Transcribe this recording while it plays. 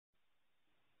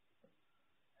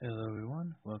Hello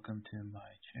everyone, welcome to my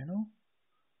channel.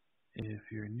 If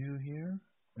you're new here,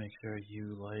 make sure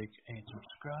you like and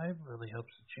subscribe, really helps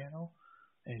the channel.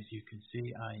 As you can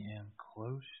see, I am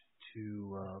close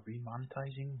to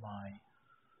remonetizing my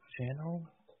channel.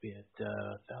 Be at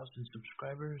 1,000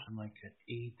 subscribers. I'm like at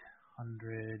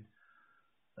 800,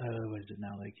 what is it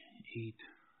now, like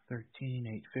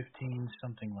 813, 815,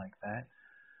 something like that.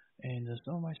 And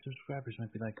some of my subscribers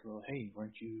might be like, well, hey,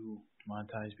 weren't you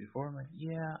monetized before? I'm like,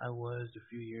 yeah, I was a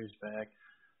few years back.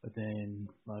 But then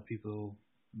a lot of people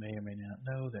may or may not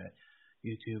know that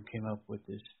YouTube came up with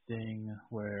this thing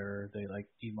where they like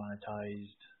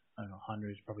demonetized, I don't know,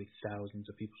 hundreds, probably thousands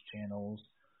of people's channels.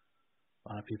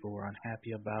 A lot of people were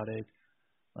unhappy about it.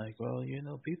 Like, well,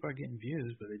 people are getting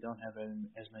views, but they don't have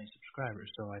as many subscribers.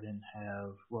 So I didn't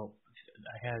have, well,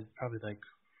 I had probably like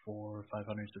 400 or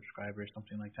 500 subscribers,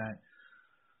 something like that.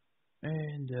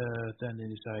 And then they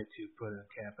decided to put a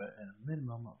cap at a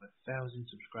minimum of 1,000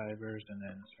 subscribers and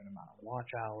then a certain amount of watch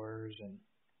hours and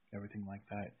everything like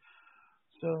that.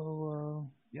 So,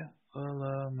 yeah. Well,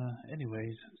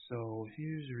 anyways, so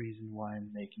here's the reason why I'm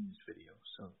making this video.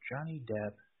 So Johnny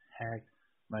Depp hacked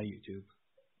my YouTube.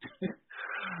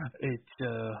 It's,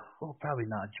 well, probably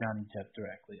not Johnny Depp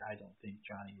directly. I don't think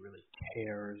Johnny really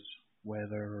cares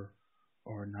whether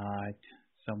or not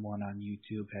someone on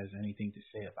YouTube has anything to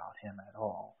say about him at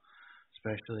all.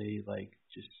 Especially like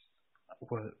just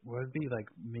what would be like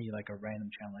me, like a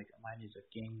random channel. Like mine is a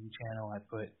gaming channel. I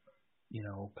put,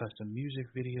 custom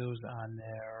music videos on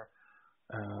there.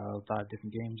 A lot of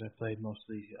different games I played,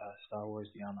 mostly Star Wars,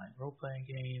 the online role-playing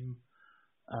game.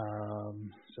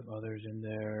 Some others in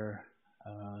there.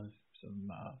 Some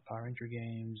Power Ranger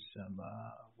games, some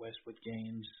Westwood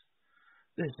games,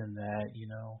 this and that.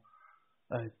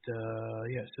 But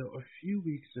yeah, so a few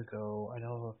weeks ago, I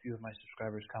know a few of my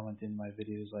subscribers commented in my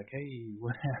videos like, hey,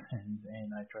 what happened?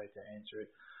 And I tried to answer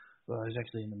it. Well, I was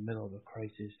actually in the middle of a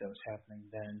crisis that was happening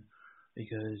then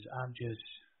because I'm just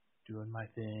doing my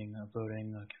thing,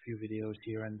 uploading like a few videos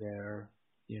here and there,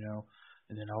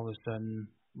 and then all of a sudden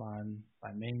on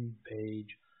my main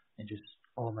page and just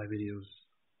all my videos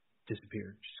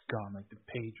disappeared, just gone, like the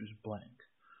page was blank.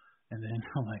 And then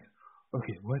I'm like,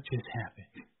 okay, what just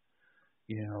happened?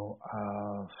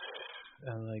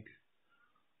 I'm like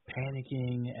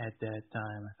panicking at that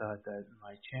time. I thought that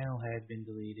my channel had been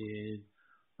deleted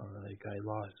or like I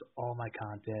lost all my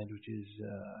content, which is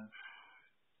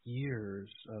years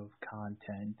of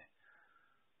content.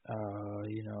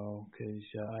 Because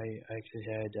I actually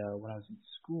had, when I was in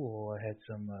school, I had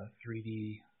some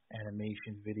 3D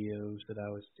animation videos that I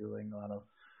was doing, a lot of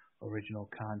original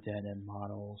content and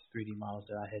models, 3D models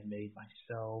that I had made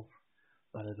myself.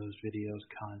 A lot of those videos,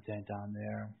 content on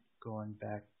there, going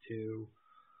back to,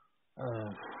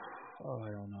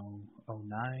 I don't know,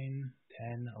 09,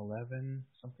 10, 11,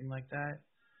 something like that.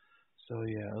 So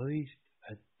yeah, at least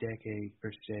a decade per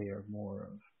se or more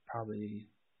of probably,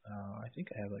 I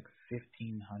think I have like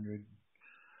 1,500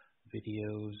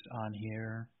 videos on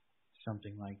here,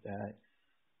 something like that.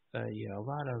 Yeah, a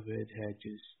lot of it had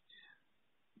just,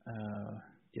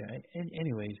 yeah,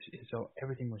 anyways, so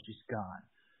everything was just gone.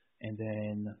 And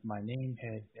then my name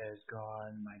has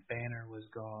gone, my banner was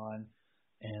gone,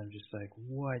 and I'm just like,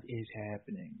 what is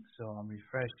happening? So I'm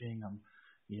refreshing, I'm,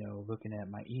 looking at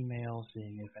my email,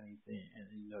 seeing if anything,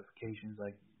 any notifications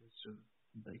like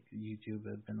YouTube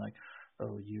have been like,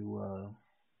 oh, you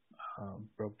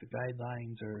broke the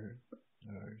guidelines or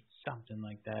something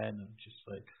like that, and I'm just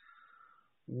like,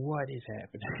 what is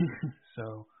happening?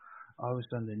 So all of a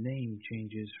sudden the name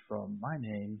changes from my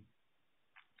name,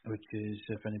 which is,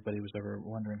 if anybody was ever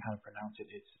wondering how to pronounce it,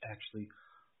 it's actually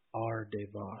R.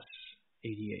 DeVos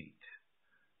 88.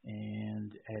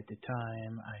 And at the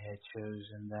time, I had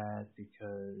chosen that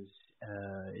because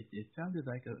it sounded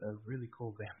like a really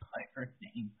cool vampire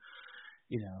name,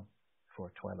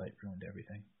 before Twilight ruined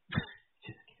everything.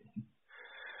 Just kidding.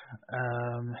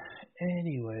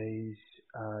 Anyways,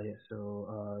 yeah, so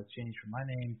changed from my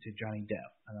name to Johnny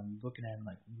Depp. And I'm looking at him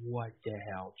like, what the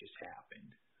hell just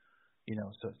happened?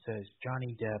 So it says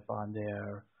Johnny Depp on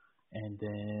there, and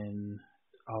then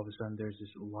all of a sudden there's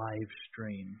this live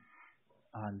stream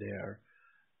on there,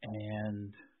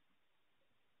 and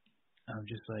I'm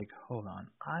just like, hold on,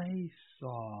 I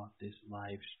saw this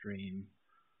live stream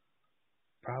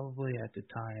probably at the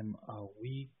time a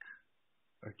week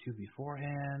or two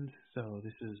beforehand, so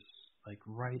this is like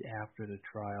right after the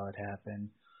trial had happened.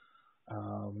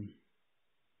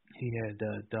 He had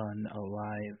done a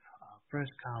live press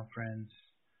conference,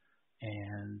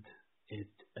 and it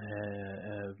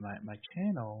my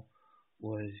channel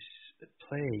was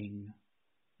playing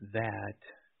that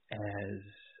as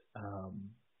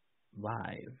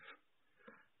live.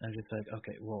 I'm just like,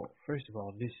 okay, well, first of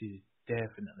all, this is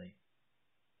definitely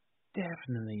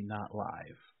not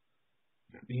live.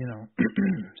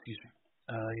 Excuse me.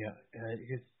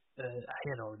 Because I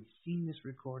had already seen this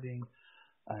recording.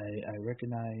 I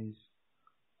recognize,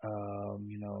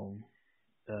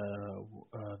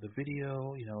 the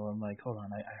video. I'm like, hold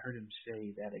on, I heard him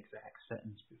say that exact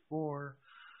sentence before,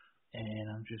 and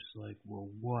I'm just like, well,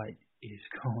 what is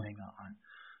going on?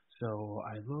 So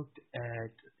I looked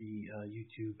at the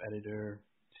YouTube editor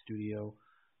studio,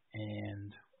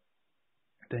 and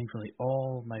thankfully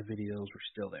all of my videos were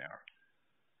still there.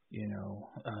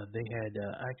 They had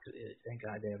actually, thank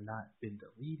God, they have not been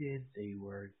deleted. They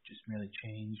were just merely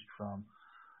changed from,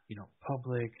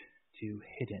 public to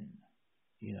hidden.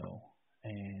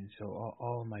 And so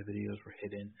all of my videos were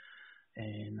hidden,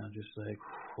 and I'm just like,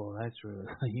 well, that's a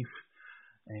relief.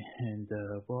 And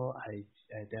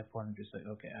at that point, I'm just like,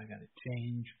 okay, I gotta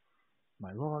change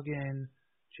my login,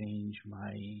 change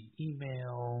my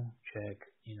email, check,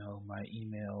 my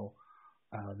email,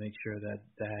 make sure that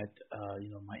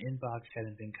my inbox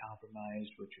hadn't been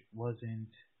compromised, which it wasn't,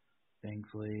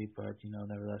 thankfully. But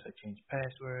nevertheless, I changed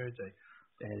passwords, I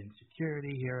added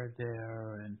security here and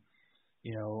there, and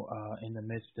in the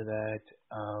midst of that,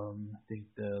 I think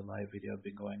the live video had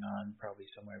been going on probably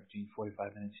somewhere between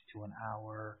 45 minutes to an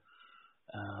hour.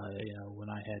 When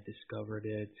I had discovered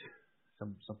it,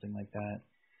 something like that,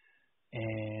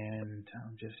 and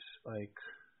I'm just like,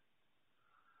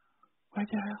 what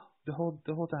the hell? The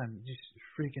whole time, just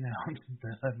freaking out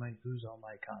that I might lose all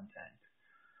my content,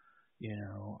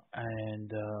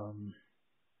 and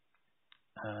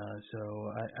so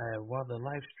I while the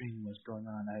live stream was going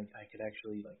on, I could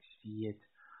actually see it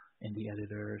in the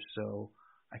editor, so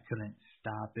I couldn't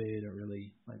stop it or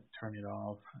really turn it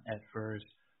off at first.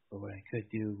 But what I could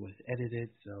do was edit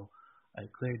it, so I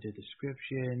cleared the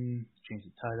description, changed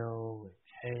the title,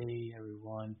 hey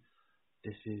everyone,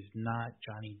 this is not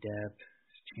Johnny Depp's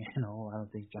channel. I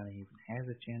don't think Johnny even has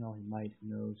a channel. He might, who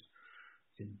knows.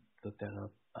 You can look that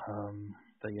up.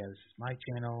 But yeah, this is my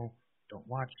channel. Don't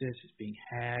watch this. It's being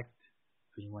hacked.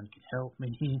 If anyone can help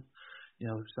me.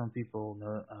 Some people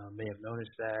may have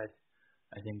noticed that.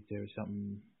 I think there's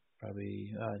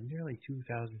probably nearly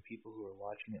 2,000 people who were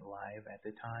watching it live at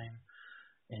the time.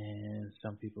 And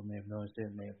some people may have noticed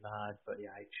it, may have not. But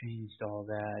yeah, I changed all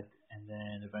that. And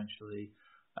then eventually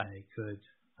I could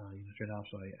turn it off.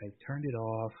 So I turned it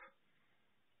off.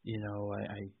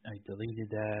 I deleted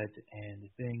that. And the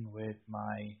thing with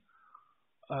my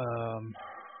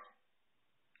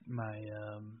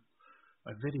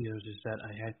videos is that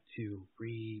I had to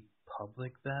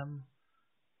republic them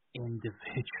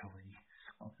individually.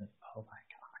 Oh my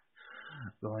God.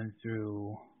 Going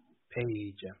through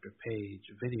page after page,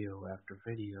 video after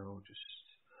video, just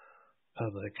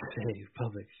public save,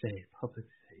 public save, public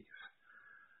save.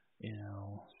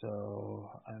 So,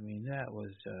 I mean, that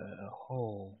was a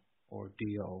whole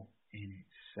ordeal in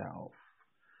itself.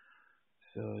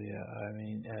 So yeah, I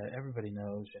mean, everybody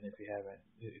knows, and if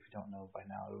you don't know by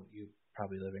now, you're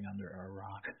probably living under a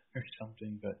rock or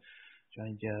something, but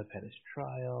Johnny Depp had his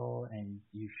trial, and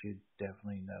you should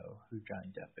definitely know who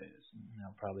Johnny Depp is.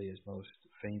 Probably his most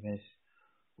famous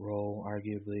role,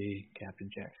 arguably, Captain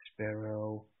Jack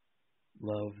Sparrow.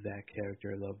 Loved that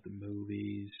character, loved the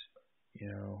movies,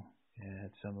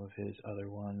 and some of his other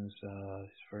ones.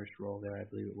 His first role there, I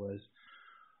believe it was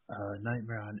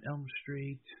Nightmare on Elm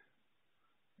Street.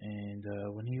 And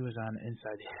when he was on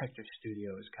Inside the Actors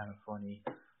Studio, it was kind of funny,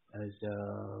 as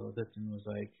Lipton was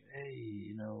like, hey,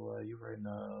 you were in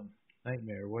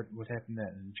Nightmare, what happened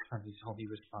then? And Johnny's only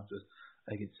response was,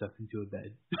 I get sucked into a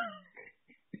bed.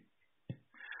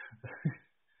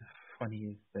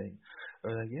 Funniest thing.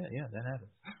 Or like, yeah, that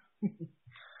happens.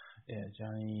 Yeah,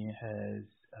 Johnny has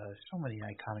so many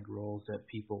iconic roles that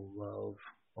people love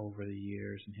over the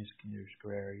years in his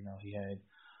career. He had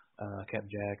Captain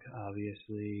Jack,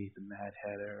 obviously, the Mad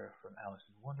Hatter from Alice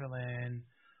in Wonderland,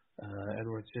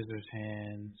 Edward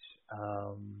Scissorhands.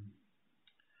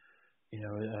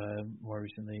 More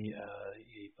recently,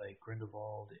 he played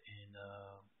Grindelwald in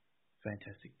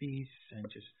Fantastic Beasts, and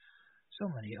just so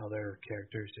many other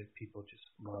characters that people just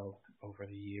loved over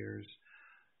the years.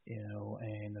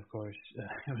 And of course,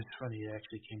 it was funny. It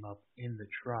actually came up in the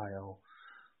trial,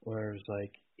 where it was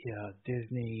like, yeah,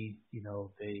 Disney,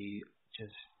 they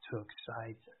just took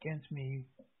sides against me.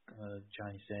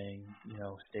 Johnny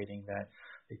stating that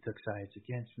they took sides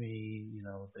against me.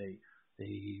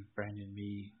 They branded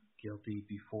me guilty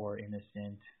before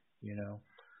innocent.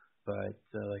 But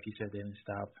like you said, they didn't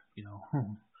stop.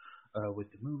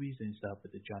 With the movies, they didn't stop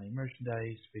with the Johnny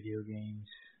merchandise, video games,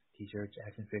 T-shirts,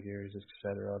 action figures,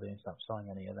 etc. They didn't stop selling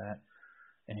any of that,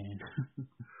 and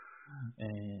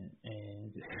and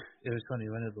it was funny.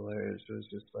 One of the lawyers was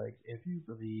just like, if you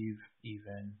believe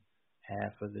even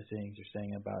half of the things you're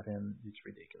saying about him, it's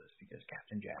ridiculous because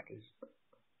Captain Jack is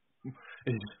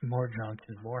more drunk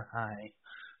and more high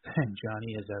than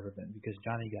Johnny has ever been, because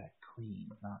Johnny got clean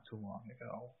not too long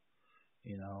ago,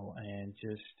 and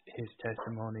just his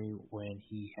testimony when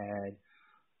he had,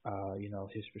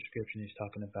 his prescription he's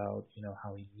talking about,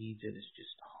 how he needs it is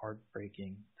just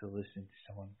heartbreaking to listen to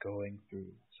someone going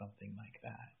through something like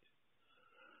that.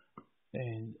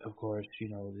 And of course,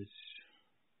 this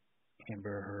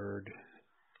Amber Heard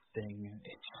thing,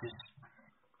 it's just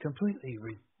completely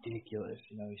ridiculous.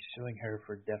 He's suing her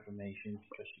for defamation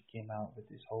because she came out with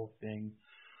this whole thing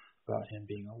about him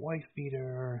being a wife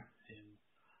beater and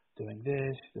doing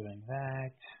this, doing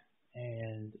that,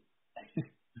 and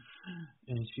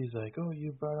and she's like, oh,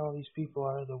 you brought all these people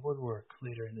out of the woodwork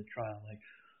later in the trial. Like,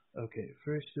 okay,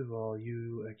 first of all,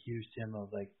 you accused him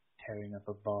of like tearing up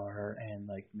a bar and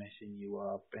like messing you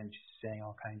up and just saying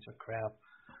all kinds of crap.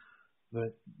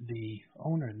 But the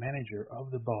owner and manager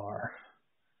of the bar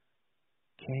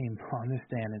came on the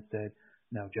stand and said,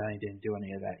 no, Johnny didn't do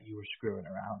any of that. You were screwing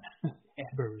around.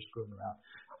 Amber was screwing around.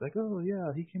 It's like, oh,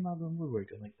 yeah, he came out of the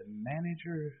woodwork. And, like, the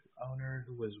manager, owner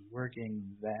who was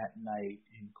working that night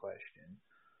in question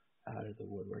out of the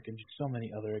woodwork. And just so many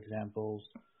other examples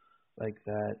like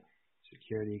that.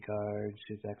 Security guards,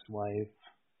 his ex-wife,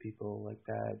 people like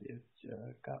that. It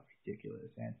got ridiculous.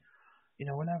 And,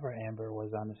 whenever Amber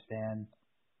was on the stand,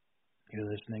 you're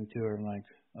listening to her and like,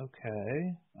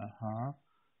 okay,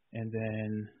 and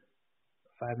then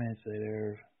 5 minutes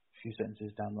later, a few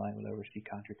sentences down the line, whatever, she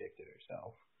contradicted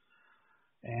herself.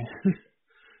 And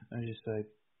I'm just like,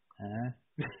 huh?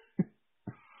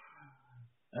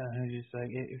 I'm just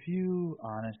like, if you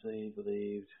honestly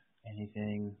believed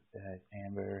anything that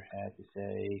Amber had to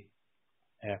say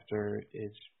after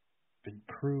it's been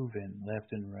proven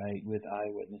left and right with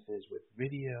eyewitnesses, with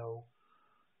video,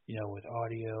 with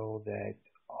audio, that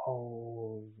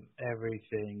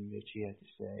everything that she had to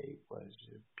say was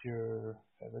pure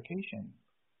fabrication.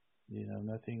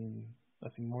 Nothing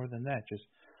more than that. Just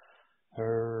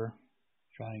her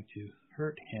trying to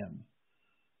hurt him.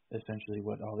 Essentially,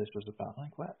 what all this was about.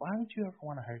 Like, why would you ever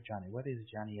want to hurt Johnny? What did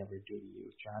Johnny ever do to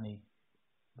you? Johnny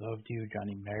loved you.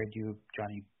 Johnny married you.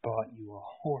 Johnny bought you a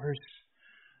horse.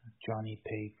 Johnny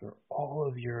paid for all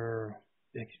of your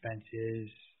expenses.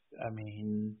 I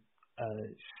mean,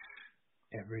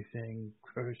 everything,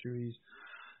 groceries,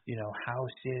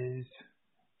 houses,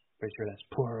 pretty sure that's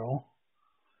plural,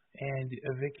 and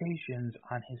vacations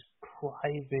on his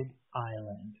private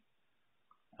island.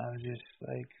 I was just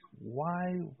like,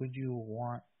 why would you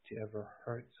want to ever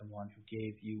hurt someone who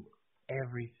gave you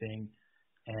everything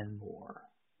and more?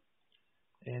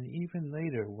 And even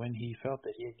later, when he felt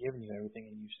that he had given you everything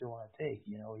and you still want to take,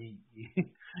 he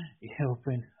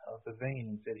opened up the vein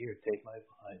and said, here, take my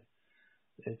blood.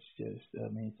 It's just,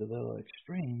 it's a little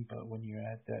extreme, but when you're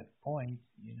at that point,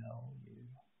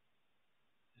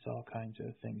 there's all kinds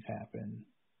of things happen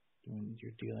when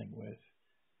you're dealing with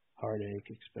heartache,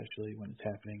 especially when it's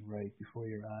happening right before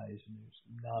your eyes, and there's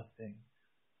nothing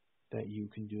that you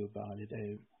can do about it.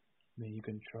 I mean, you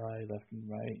can try left and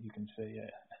right, you can say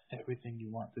everything you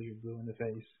want till you're blue in the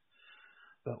face,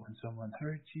 but when someone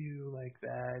hurts you like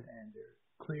that and they're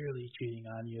clearly cheating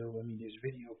on you, I mean, there's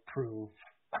video proof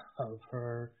of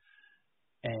her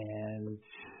and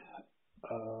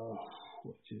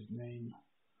what's his name?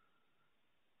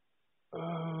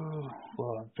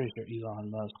 Well, I'm pretty sure Elon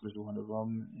Musk was one of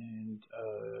them, and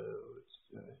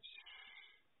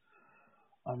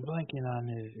I'm blanking on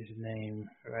his name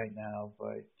right now,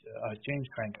 but James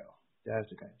Franco. That's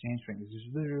the guy, James Franco.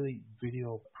 There's literally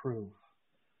video proof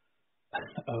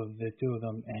of the two of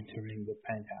them entering the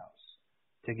penthouse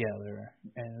together,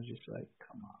 and it was just like,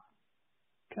 come on.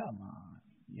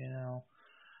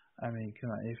 I mean, come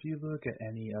on. If you look at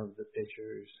any of the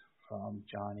pictures from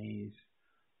Johnny's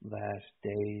last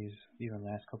days, even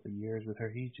last couple of years with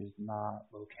her, he just not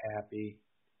look happy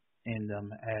in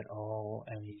them at all,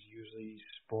 and he's usually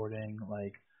sporting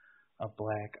like a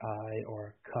black eye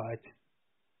or a cut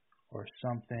or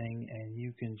something, and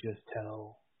you can just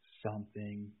tell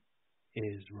something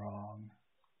is wrong.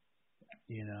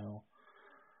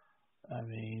 I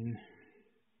mean,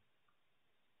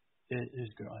 this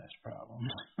girl has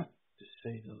problems, to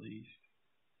say the least.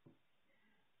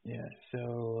 Yeah,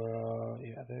 so,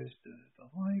 there's the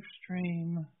live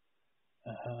stream.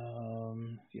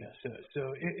 So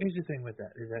here's the thing with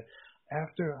that, is that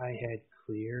after I had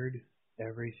cleared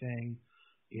everything,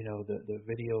 the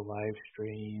video live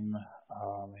stream,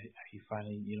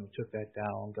 finally, took that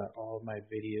down, got all of my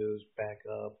videos back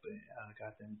up,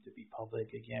 got them to be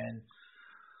public again.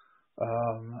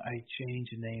 I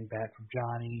changed the name back from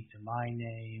Johnny to my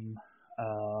name.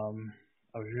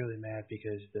 I was really mad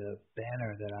because the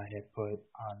banner that I had put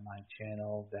on my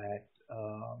channel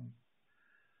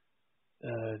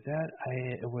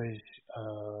it was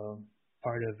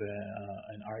part of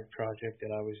an art project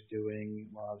that I was doing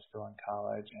while I was still in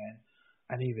college, and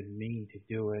I didn't even mean to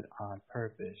do it on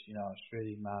purpose. I was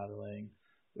really modeling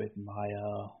with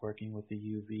Maya, working with the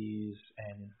UVs,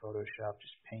 and in Photoshop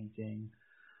just painting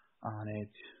on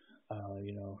it,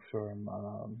 from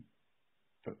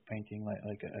painting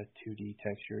like a 2D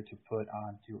texture to put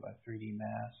onto a 3D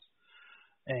mask.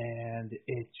 And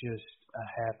it just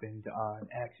happened on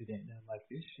accident, and I'm like,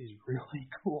 this is really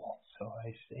cool. So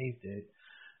I saved it,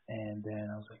 and then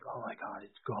I was like, oh my god,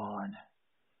 it's gone.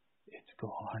 It's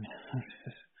gone.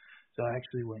 So I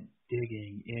actually went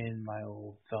digging in my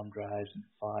old thumb drives and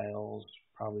files,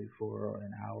 probably for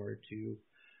an hour or two.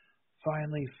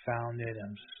 Finally found it.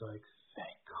 I'm just like,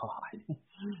 thank God.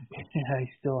 And I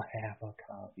still have a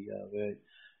copy of it,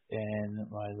 and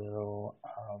my little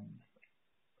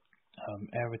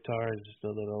avatar is just a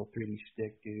little 3D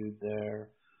stick dude there,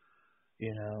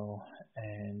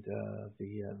 and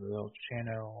the little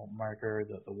channel marker,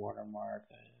 the watermark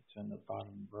that's in the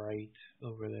bottom right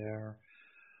over there,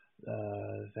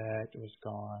 that was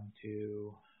gone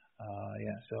too.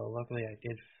 So luckily I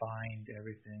did find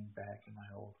everything back in my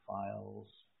old files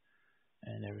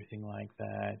and everything like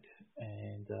that,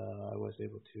 and I was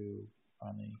able to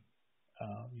finally,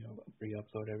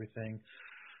 re-upload everything.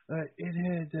 It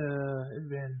had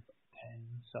been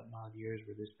 10-something odd years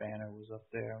where this banner was up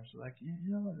there. I was like,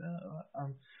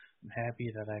 I'm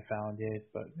happy that I found it,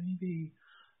 but maybe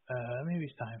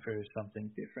it's time for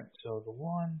something different. So the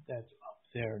one that's up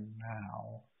there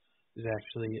now is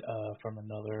actually from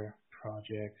another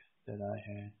project that I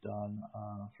had done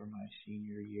for my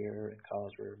senior year in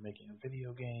college. We were making a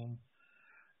video game,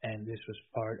 and this was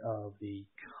part of the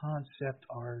concept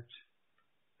art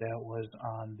that was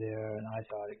on there, and I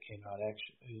thought it came out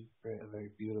actually very, very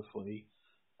beautifully.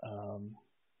 I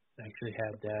actually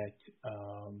had that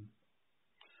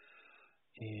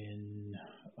in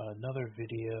another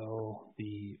video,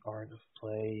 the art of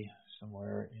play,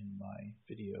 somewhere in my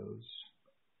videos,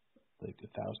 like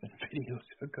 1,000 videos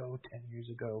ago, 10 years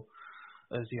ago.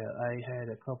 I had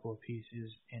a couple of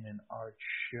pieces in an art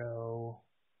show,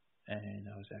 and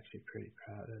I was actually pretty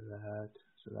proud of that.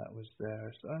 So that was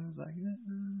there. So I was like,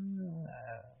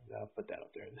 I'll put that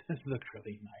up there. This looks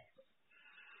really nice.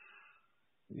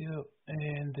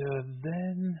 And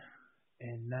then,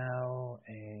 and now,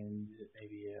 and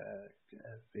maybe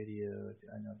a video,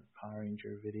 another Power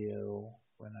Ranger video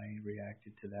when I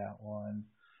reacted to that one.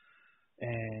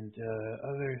 And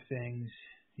other things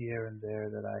here and there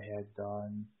that I had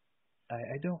done.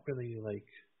 I don't really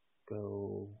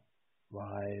go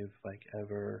live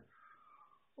ever,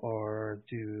 or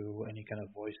do any kind of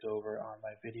voiceover on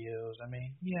my videos. I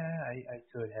mean, I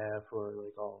could have for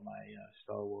all my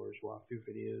Star Wars walkthrough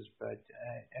videos, but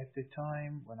at the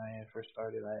time when I first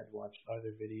started, I had watched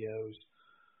other videos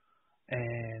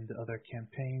and other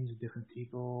campaigns of different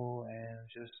people, and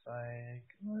just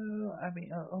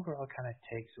overall kind of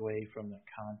takes away from the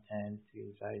content,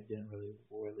 because I didn't really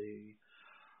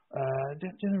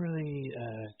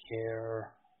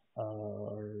care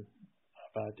or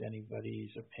about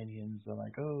anybody's opinions. I'm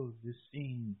like, oh, this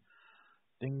scene,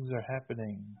 things are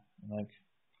happening. I'm like,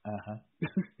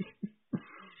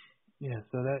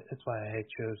 so that's why I had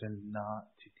chosen not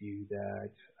to do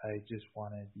that. I just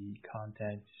wanted the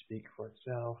content to speak for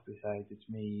itself. Besides, it's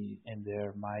me and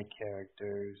they're my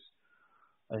characters,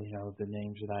 the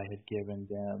names that I had given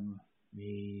them,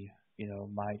 me,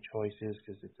 my choices,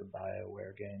 because it's a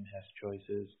BioWare game, has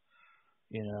choices.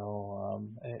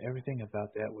 Everything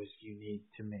about that was unique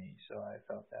to me, so I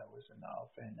felt that was enough,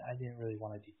 and I didn't really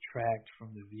want to detract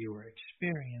from the viewer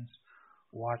experience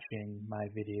watching my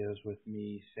videos with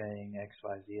me saying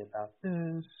XYZ about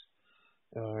this,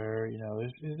 or,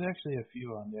 there's actually a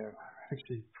few on there who are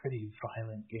actually pretty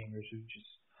violent gamers who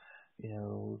just,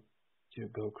 to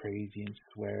go crazy and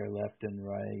swear left and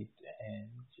right, and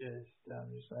I'm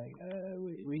just like,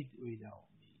 we don't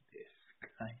need this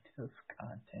kind of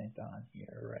content on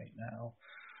here right now.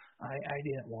 I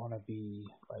didn't want to be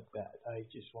like that. I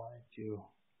just wanted to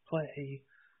play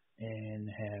and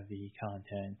have the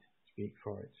content speak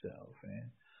for itself.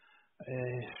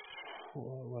 And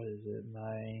what is it?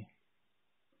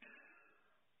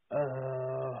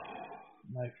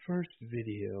 My first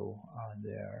video on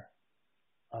there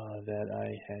that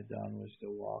I had done was the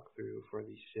walkthrough for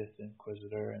the Sith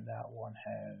Inquisitor, and that one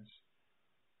has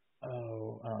I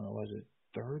don't know, was it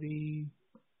 30,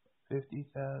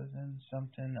 50,000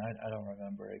 something? I don't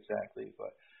remember exactly,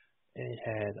 but it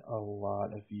had a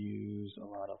lot of views, a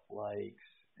lot of likes,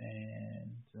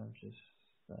 and I'm just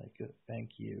like, thank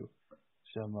you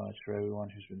so much for everyone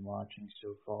who's been watching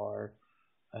so far.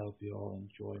 I hope you all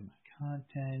enjoy my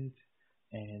content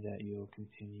and that you'll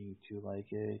continue to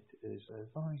like it.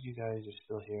 As long as you guys are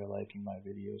still here liking my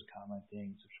videos,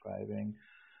 commenting, subscribing.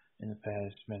 In the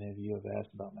past, many of you have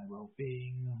asked about my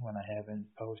well-being when I haven't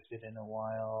posted in a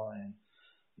while, and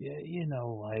yeah,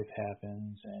 life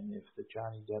happens, and if the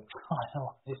Johnny Depp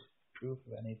trial is proof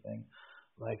of anything,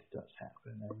 life does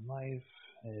happen, and life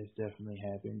has definitely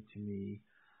happened to me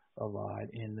a lot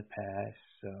in the past,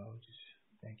 so just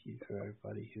thank you for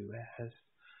everybody who asked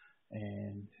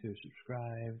and who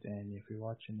subscribed, and if you're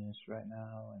watching this right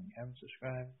now and you haven't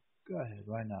subscribed, go ahead,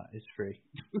 why not? It's free.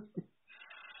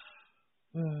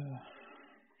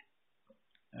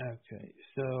 Okay,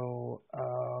 so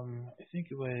I think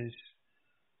it was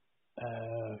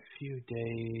a few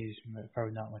days,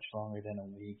 probably not much longer than a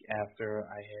week after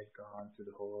I had gone through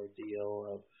the whole ordeal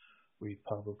of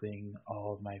republishing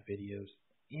all of my videos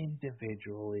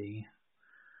individually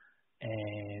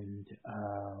and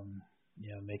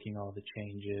making all the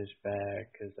changes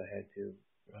back because I had to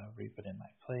re-put in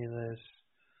my playlist,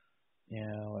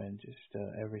 and just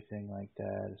everything like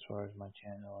that as far as my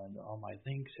channel, and all my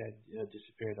links had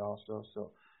disappeared also.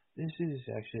 So this is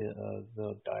actually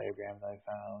the diagram that I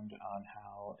found on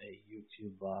how a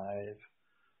YouTube Live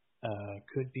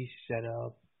could be set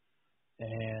up,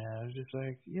 and I was just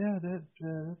like, yeah, that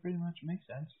pretty much makes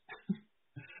sense.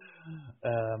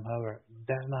 However,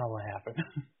 that's not what happened.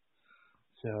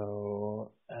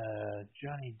 So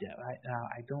Johnny Depp,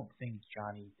 I don't think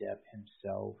Johnny Depp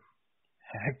himself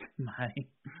hacked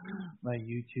my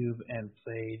YouTube and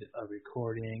played a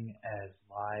recording as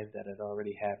live that had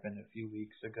already happened a few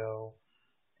weeks ago.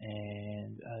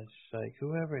 And it's like,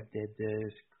 whoever did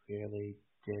this clearly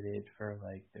did it for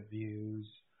like the views,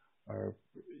 or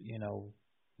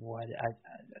what?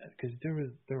 Because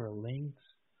there were links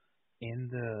in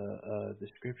the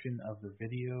description of the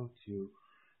video to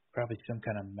probably some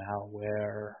kind of malware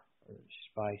or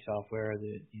spy software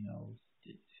that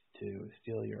to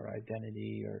steal your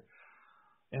identity or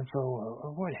info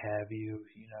or what have you,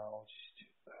 just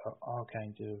all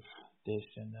kinds of this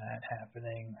and that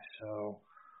happening. So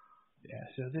yeah,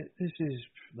 so this is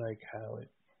like how it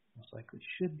most likely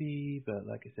should be, but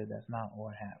like I said, that's not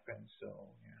what happened. So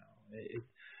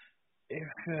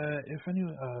if any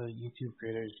YouTube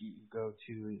creators, you go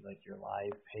to like your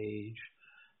live page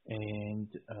and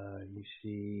you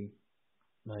see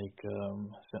like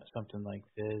something like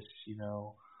this,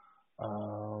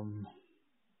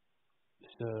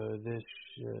 so this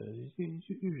is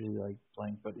usually like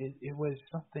blank, but it was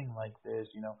something like this,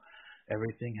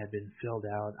 everything had been filled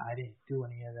out. I didn't do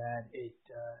any of that. It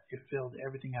filled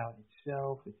everything out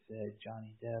itself. It said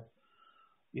Johnny Depp,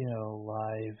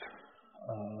 live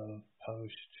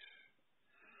post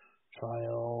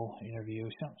trial interview,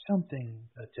 something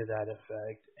to that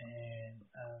effect, and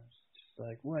just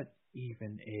like, what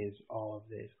even is all of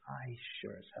this? I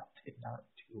sure as hell did not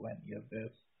do any of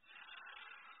this.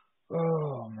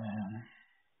 Oh man.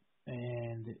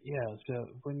 And yeah, so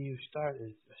when you start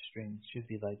a stream, it should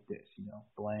be like this,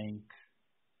 blank,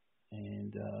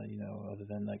 and other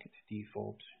than like its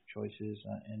default choices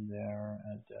in there,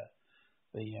 and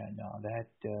but yeah, no,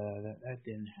 that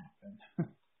didn't happen.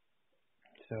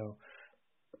 So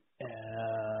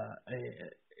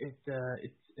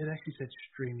it actually said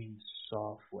streaming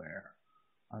software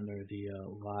under the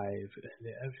live.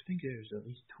 I think there's at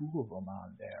least two of them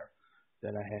on there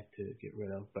that I had to get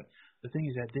rid of. But the thing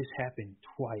is that this happened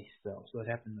twice though. So it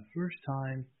happened the first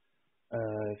time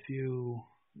a few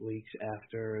weeks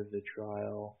after the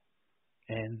trial,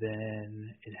 and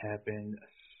then it happened a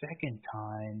second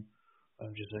time.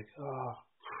 I'm just like, oh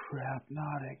crap,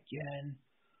 not again.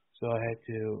 So I had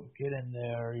to get in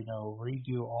there,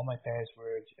 redo all my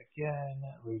passwords again,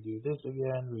 redo this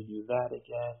again, redo that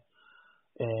again,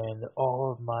 and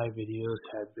all of my videos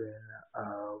had been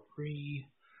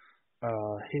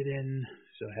hidden,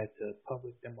 so I had to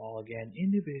publish them all again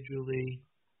individually,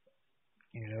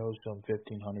 some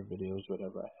 1,500 videos,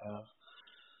 whatever I have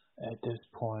at this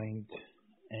point,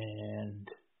 and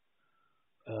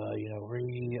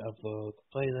re-upload the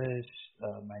playlist,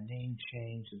 my name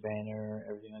change, the banner,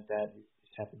 everything like that.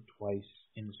 It's happened twice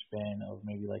in the span of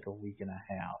maybe like a week and a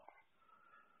half.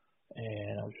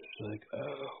 And I was just like,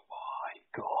 oh my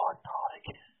God, not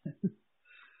again.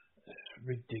 This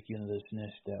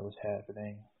ridiculousness that was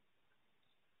happening.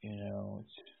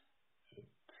 It's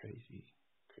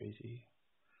crazy.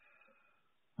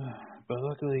 But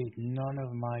luckily, none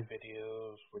of my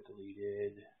videos were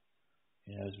deleted.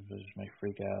 You know, it was my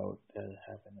freak out that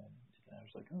happened, and I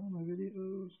was like, "Oh, my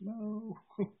videos, no!"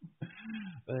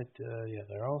 But yeah,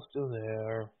 they're all still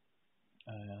there.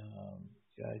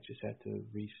 Yeah, I just had to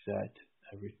reset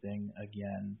everything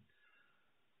again,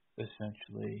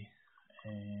 essentially.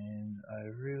 And I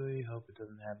really hope it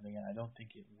doesn't happen again. I don't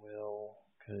think it will,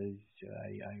 because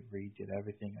I redid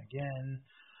everything again.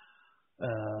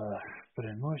 Put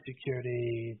in more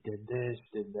security, did this,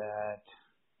 did that,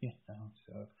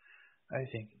 so I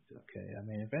think it's okay. I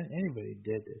mean, if anybody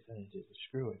did this, then it's just to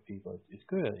screw with people. It's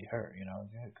clearly her,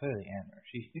 it's clearly Amber.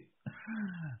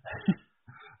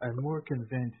 I'm more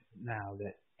convinced now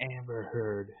that Amber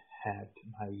Heard hacked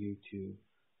my YouTube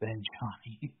than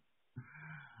Johnny.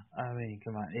 I mean,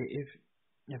 come on.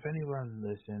 If anyone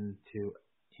listened to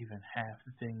even half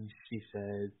the things she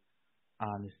said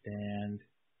on the stand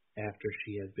after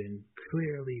she had been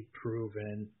clearly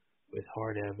proven with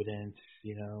hard evidence,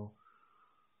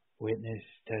 witness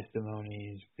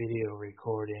testimonies, video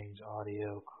recordings,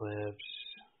 audio clips,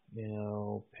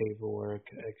 paperwork,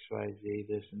 XYZ,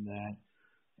 this and that,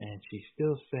 and she's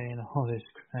still saying all this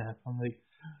crap. I'm like,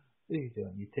 what are you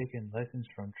doing? You taking lessons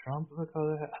from Trump? Look how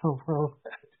well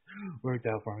that worked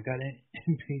out for him. Got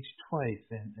impeached twice,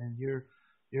 and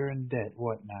you're in debt.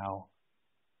 What now?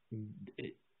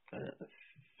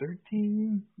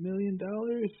 $13 million,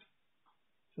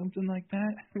 something like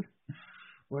that.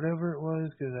 Whatever it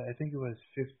was, because I think it was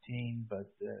 15,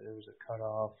 but there was a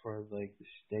cutoff for like the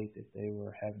state that they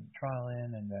were having trial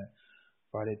in, and that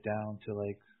brought it down to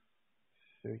like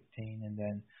 13, and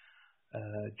then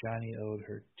Johnny owed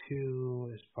her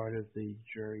 2 as part of the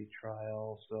jury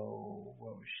trial. So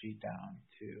what was she down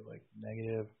to? Like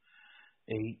negative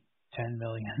 $10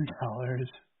 million,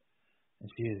 and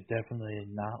she is definitely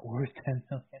not worth $10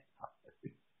 million.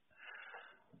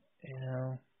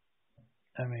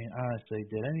 I mean, honestly,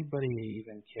 did anybody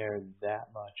even care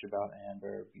that much about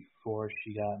Amber before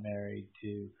she got married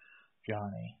to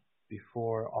Johnny?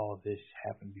 Before all of this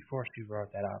happened, before she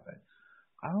wrote that op-ed?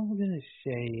 I'm going to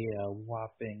say a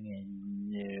whopping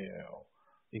no.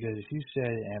 Because if you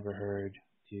said Amber Heard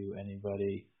to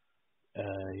anybody,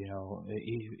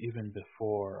 even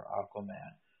before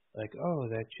Aquaman, like, oh,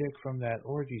 that chick from that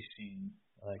orgy scene,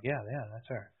 like, yeah, that's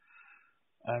her.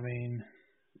 I mean,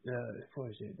 what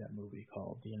was it, that movie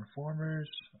called? The Informers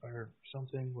or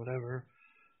something, whatever.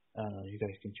 You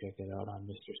guys can check it out on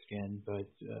Mr. Skin. But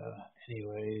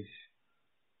anyways,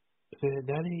 that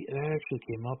actually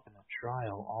came up in a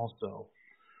trial also,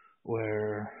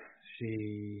 where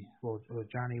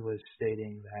Johnny was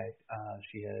stating that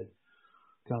she had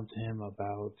come to him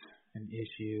about an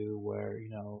issue where,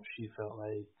 she felt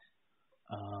like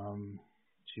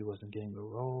she wasn't getting the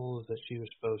roles that she was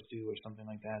supposed to or something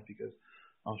like that, because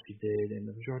all she did, and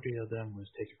the majority of them, was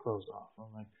take her clothes off. I'm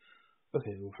like,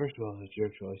 okay, well, first of all, it's your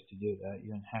choice to do that.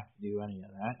 You didn't have to do any of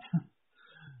that.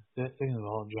 Second of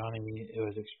all, Johnny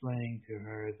was explaining to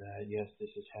her that, yes,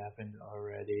 this has happened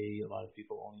already. A lot of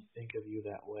people only think of you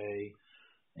that way.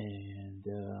 And,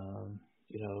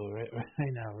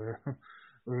 right now we're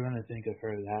going to think of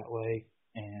her that way.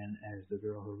 And as the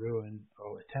girl who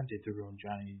attempted to ruin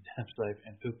Johnny Depp's life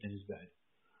and pooped in his bed.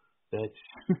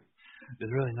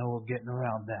 There's really no getting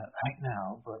around that right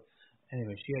now. But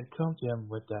anyway, she had come to him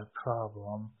with that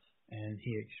problem, and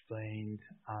he explained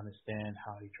on the stand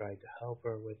how he tried to help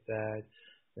her with that,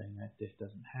 saying that this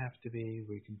doesn't have to be.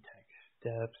 We can take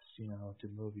steps, to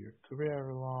move your career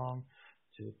along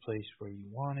to the place where you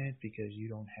want it, because you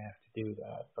don't have to do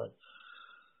that. But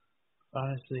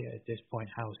honestly, at this point,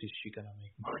 how is she going to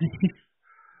make money?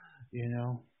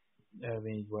 I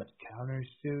mean, what,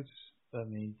 countersuits? I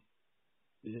mean,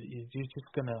 you're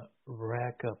just going to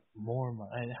rack up more money.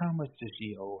 And how much does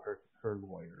she owe her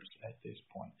lawyers at this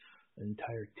point? The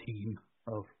entire team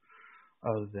of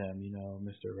them,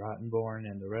 Mr. Rottenborn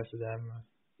and the rest of them,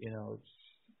 it's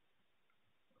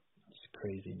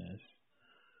craziness.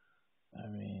 I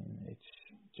mean, it's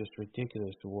just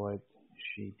ridiculous what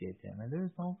she did to him. And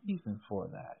there's no reason for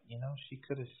that. She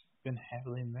could have been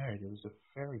happily married. It was a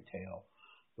fairy tale,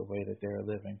 the way that they're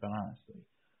living. But honestly,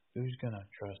 who's going to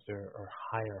trust her or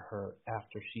hire her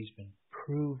after she's been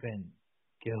proven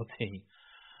guilty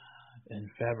and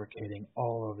fabricating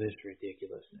all of this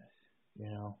ridiculousness?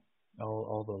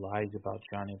 All the lies about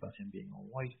Johnny, about him being a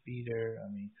wife beater. I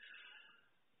mean,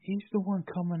 he's the one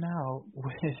coming out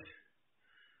with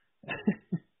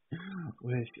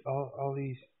with all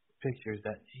these pictures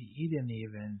that he didn't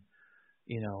even,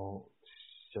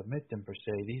 submit them per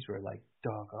se. These were like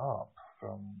dug up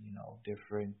from,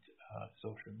 different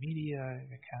social media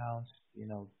accounts,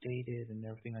 dated and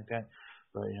everything like that.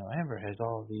 But, Amber has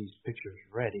all of these pictures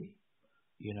ready,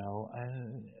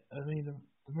 I mean, the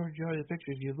majority of the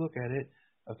pictures, you look at it,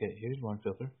 okay, here's one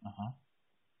filter,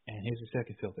 and here's the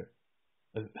second filter.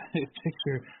 The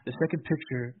second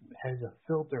picture has a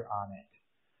filter on it.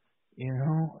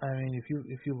 I mean,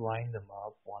 if you line them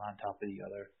up one on top of the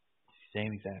other,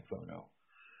 same exact photo,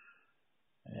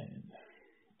 and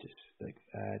just like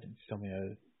that, and so many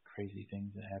other crazy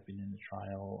things that happened in the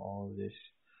trial, all of this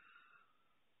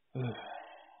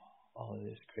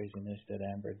craziness that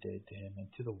Amber did to him and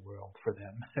to the world, for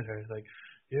that matter. Like,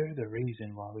 you're the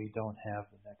reason why we don't have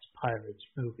the next Pirates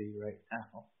movie right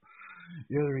now.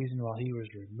 You're the reason why he was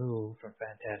removed from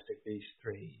Fantastic Beasts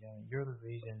 3. You're the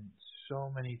reason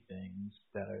so many things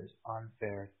that is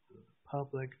unfair to the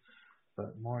public,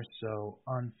 but more so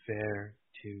unfair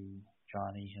to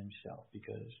Johnny himself.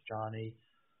 Because Johnny,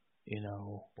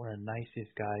 one of the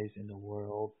nicest guys in the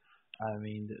world. I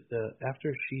mean,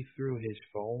 after she threw his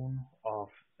phone off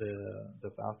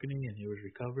the balcony and it was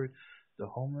recovered, the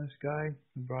homeless guy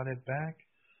who brought it back,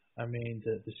 I mean,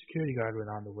 the security guard went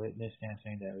on the witness stand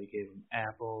saying that we gave him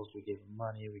apples, we gave him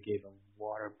money, we gave him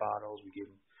water bottles, we gave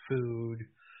him food,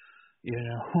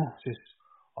 just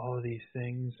all of these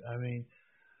things. I mean,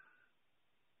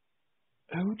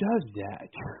 who does that?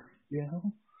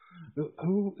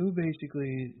 Who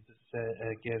basically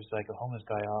gives like a homeless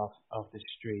guy off the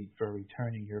street for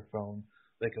returning your phone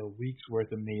like a week's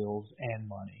worth of meals and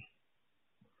money?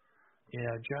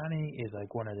 Johnny is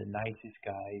like one of the nicest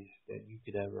guys that you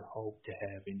could ever hope to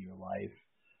have in your life,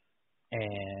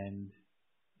 and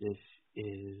this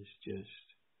is just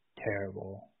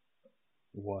terrible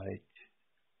what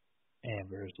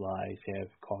Amber's lies have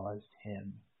caused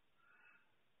him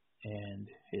and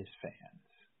his fans.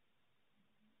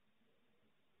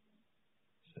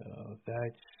 So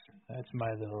that's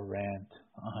my little rant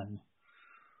on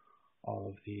all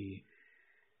of the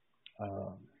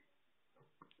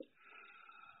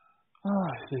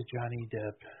Johnny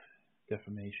Depp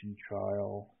defamation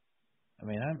trial. I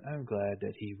mean, I'm glad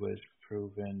that he was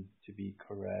proven to be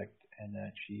correct and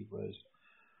that she was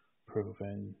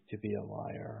proven to be a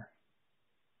liar.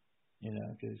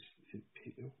 Because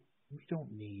we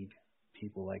don't need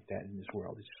people like that in this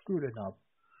world. It's screwed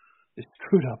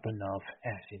up enough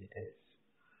as it is.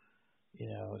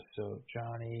 So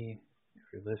Johnny, if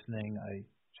you're listening, I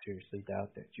seriously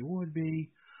doubt that you would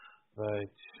be,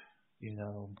 but,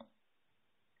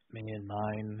 me and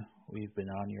mine, we've been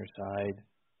on your side,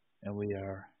 and we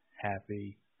are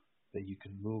happy that you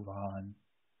can move on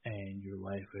and your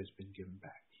life has been given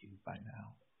back to you by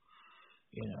now.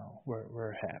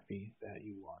 We're happy that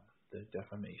you won the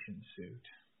defamation suit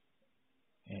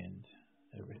and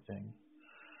everything,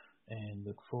 and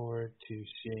look forward to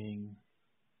seeing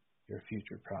your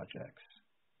future projects.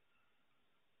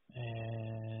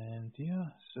 And yeah,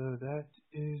 so that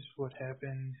is what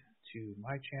happened to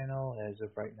my channel. As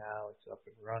of right now, it's up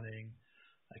and running.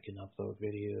 I can upload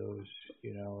videos,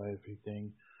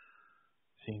 everything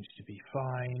seems to be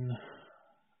fine.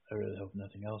 I really hope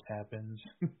nothing else happens.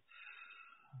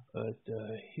 But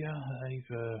yeah,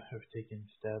 I've taken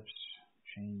steps,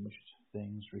 changed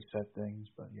things, reset things,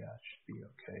 but yeah, it should be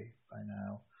okay by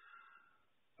now.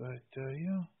 But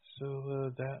yeah, so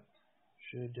that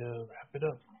should wrap it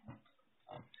up.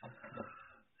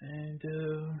 And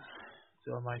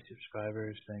to all my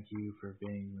subscribers, thank you for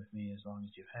being with me as long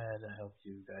as you've had. I hope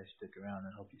you guys stick around.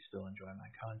 I hope you still enjoy my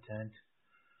content.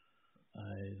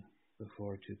 I look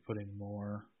forward to putting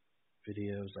more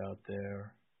videos out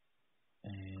there.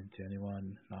 And to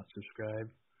anyone not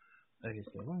subscribed, like I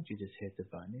said, why don't you just hit the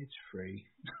button? It's free.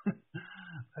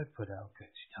 I put out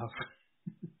good stuff.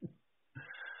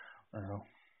 Well,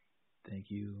 thank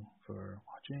you for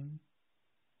watching.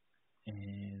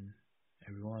 And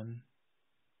everyone,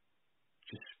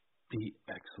 just be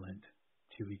excellent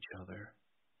to each other.